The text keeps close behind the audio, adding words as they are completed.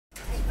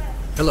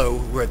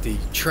Hello, we're at the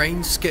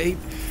Trainscape,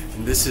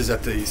 and this is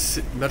at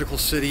the Medical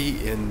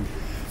City in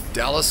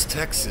Dallas,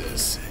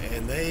 Texas,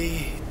 and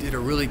they did a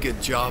really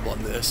good job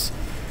on this.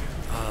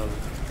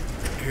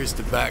 Here's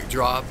the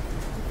backdrop,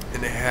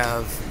 and they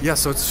have,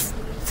 so it's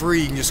free.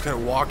 You can just kind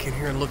of walk in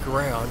here and look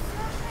around,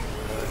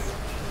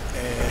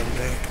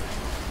 and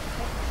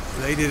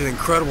they did an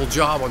incredible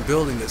job on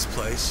building this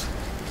place.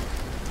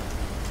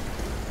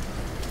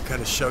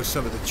 Kind of show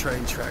some of the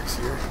train tracks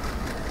here.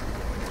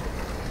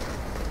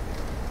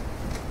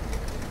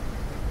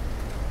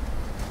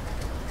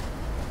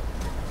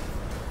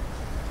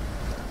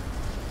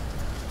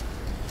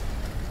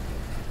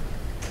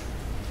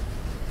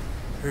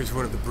 Here's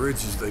one of the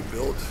bridges they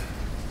built.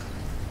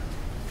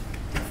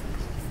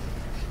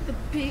 The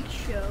big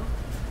show.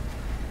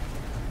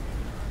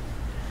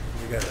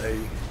 We got a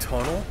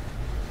tunnel,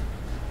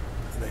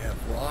 and they have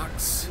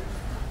rocks.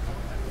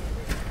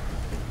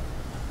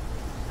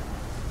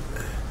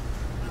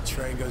 The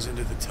train goes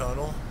into the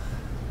tunnel,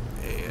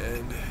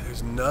 and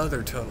there's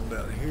another tunnel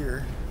down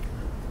here.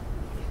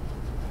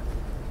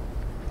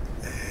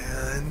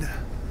 And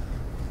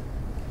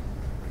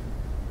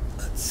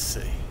let's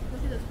see.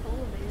 Look at those polar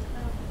bears.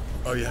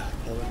 Oh yeah,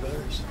 polar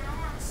bears.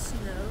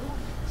 Snow.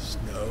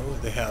 Snow.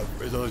 They have,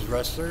 are those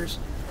wrestlers?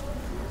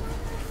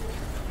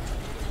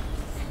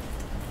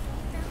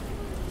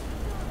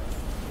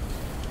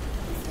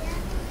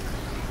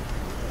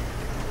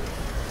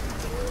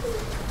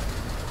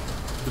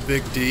 The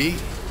Big D.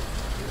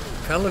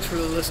 Kind of looks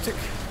realistic.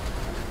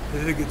 They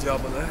did a good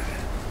job on that.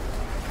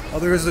 Oh,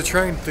 there is the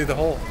train through the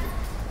hole.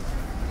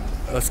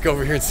 Let's go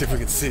over here and see if we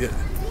can see it.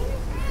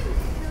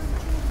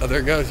 Oh,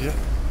 there it goes, yeah.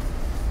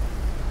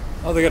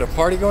 Oh, they got a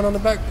party going on the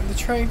back of the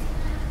train.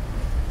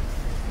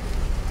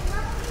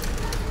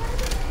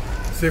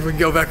 See if we can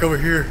go back over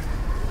here.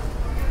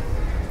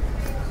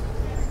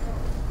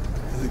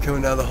 Is it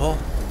coming down the hall?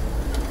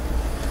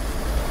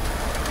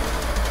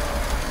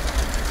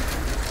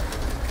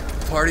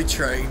 Party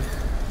train.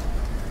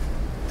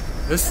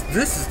 This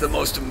is the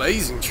most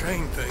amazing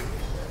train thing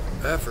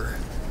ever.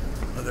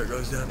 Oh, there it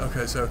goes down.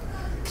 Okay, so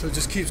it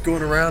just keeps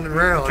going around and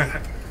around.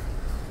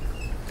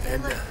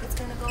 And Look, it's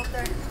gonna go up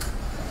there.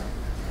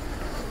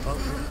 oh,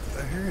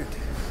 I hear it.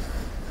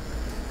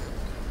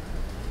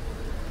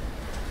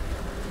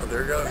 Oh,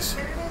 there it goes.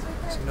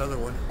 There's another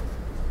one.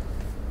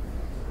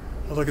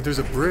 Oh, look, there's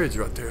a bridge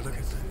right there. Look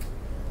at that.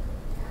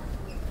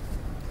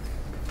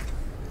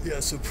 Yeah,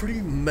 so pretty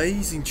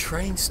amazing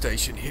train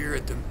station here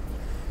at the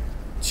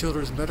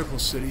Children's Medical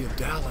City of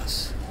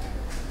Dallas.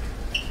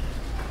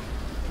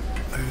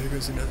 Oh, there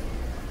goes another.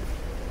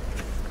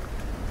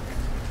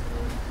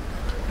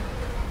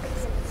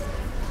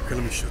 Okay,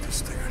 let me show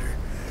this thing right here.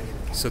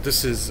 So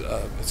this is,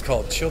 it's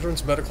called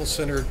Children's Medical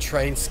Center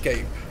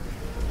Trainscape.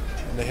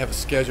 And they have a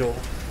schedule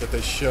that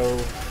they show. Oh,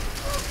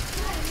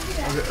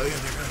 yeah, there it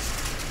goes.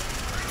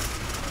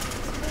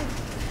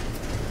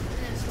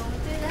 And it's going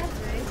through that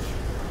bridge.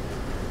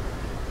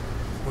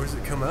 Where does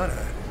it come out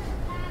at?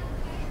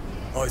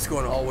 Oh, it's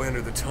going all the way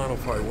under the tunnel,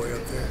 probably way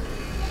up there.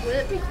 Would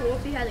it be cool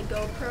if you had a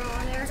GoPro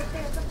on there? It's up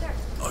there, it's up there.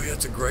 Oh yeah,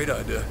 it's a great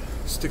idea.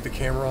 Stick the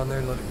camera on there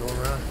and let it go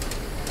around.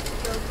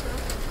 GoPro.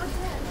 Oh,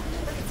 Dad,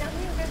 look, it's down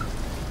here.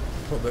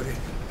 What, buddy?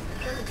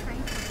 There's a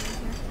train coming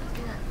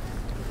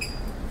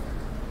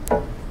in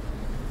here.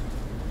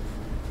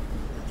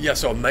 Yeah,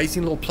 so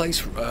amazing little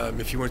place.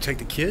 If you want to take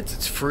the kids,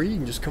 it's free. You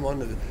can just come on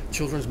to the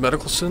Children's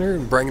Medical Center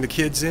and bring the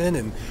kids in.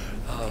 And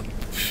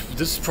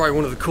this is probably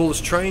one of the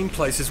coolest train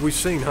places we've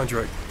seen, huh,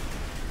 Drake?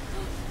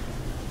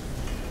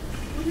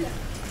 Look at that.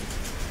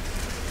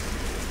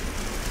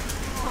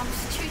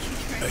 Tom's choo-choo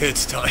train.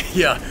 It's time.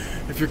 Yeah,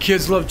 if your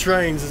kids love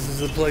trains, this is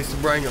the place to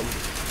bring them.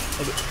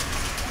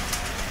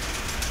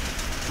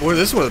 Boy,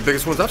 this is one of the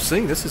biggest ones I've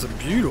seen. This is a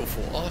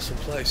beautiful, awesome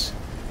place.